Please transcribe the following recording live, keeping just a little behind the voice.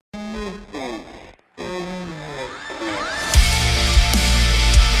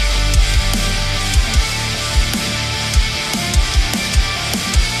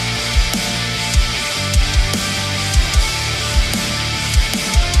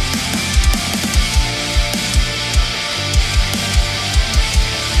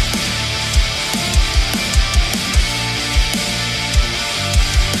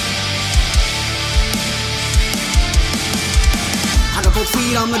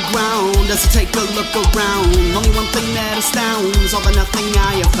on the ground as I take a look around. Only one thing that astounds, all the nothing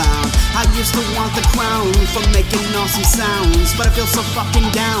I have found. I used to want the crown for making awesome sounds, but I feel so fucking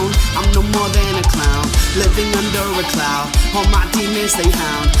down. I'm no more than a clown, living under a cloud. All my demons they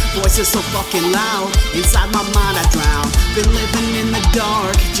hound, voices so fucking loud. Inside my mind I drown, been living in the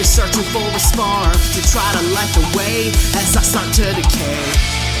dark, just searching for a spark to try to light the way as I start to decay.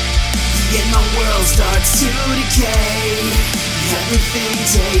 Yeah, my world starts to decay, everything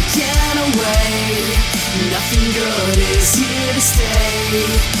taken away. Nothing good is here to stay,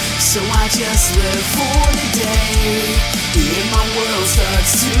 so I just live for the day. Yeah, my world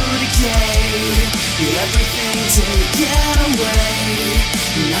starts to decay, everything taken away.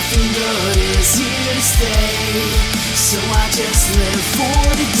 Nothing good is here to stay, so I just live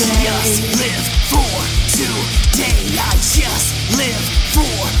for the day. Just live for today, I just live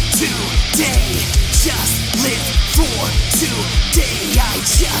for today. Just live for today, I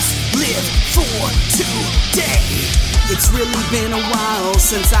just live for today. It's really been a while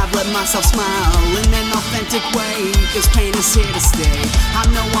since I've let myself smile in an authentic way, cause pain is here to stay. I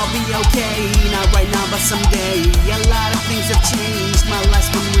know I'll be okay, not right now but someday. A lot of things have changed, my life's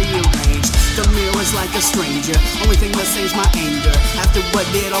been rearranged. The mirror's like a stranger, only thing that saves my anger. After what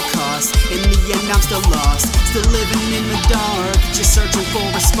it all cost, in the end I'm still lost, still living in the dark, just searching for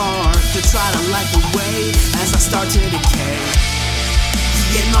a spark to try to light the way as I start to decay.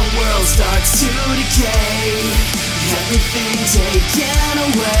 Yeah, my world starts to decay, everything taken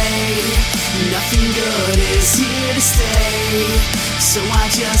away. Nothing good is here to stay, so I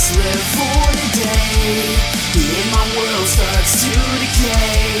just live for the day. Yeah, my world starts to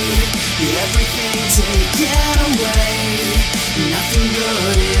decay, everything taken away. Nothing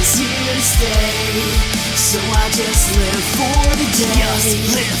good is here to stay, so I just live for the day. Just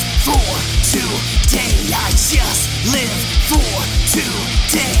live for today, I just live for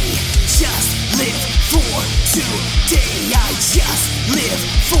today. Just live for today, I just live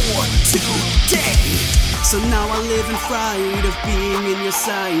for today. So now I live in fright of being in your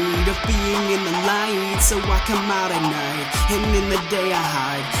sight, of being in the light. So I come out at night, and in the day I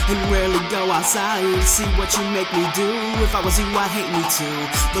hide, and rarely go outside. See what you make me do, if I was you I'd hate me too.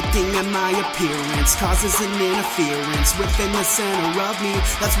 Looking at my appearance causes an interference within the center of me,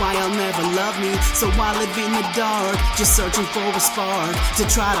 that's why I'll never love me. So I live in the dark, just searching for a spark to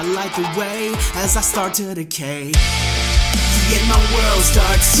try to light the way as I start to decay. Yeah, my world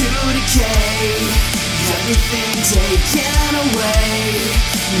starts to decay, everything taken away.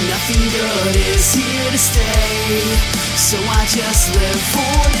 Nothing good is here to stay, so I just live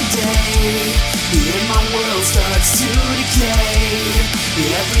for the day. Yeah, my world starts to decay,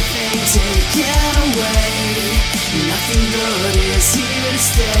 everything taken away. Nothing good is here to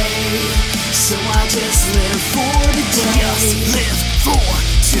stay, so I just live for the day. Just live for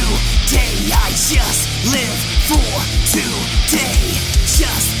today, I just live for today.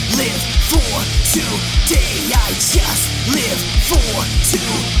 Just live for today, I just live for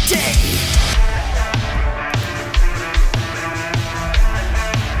today.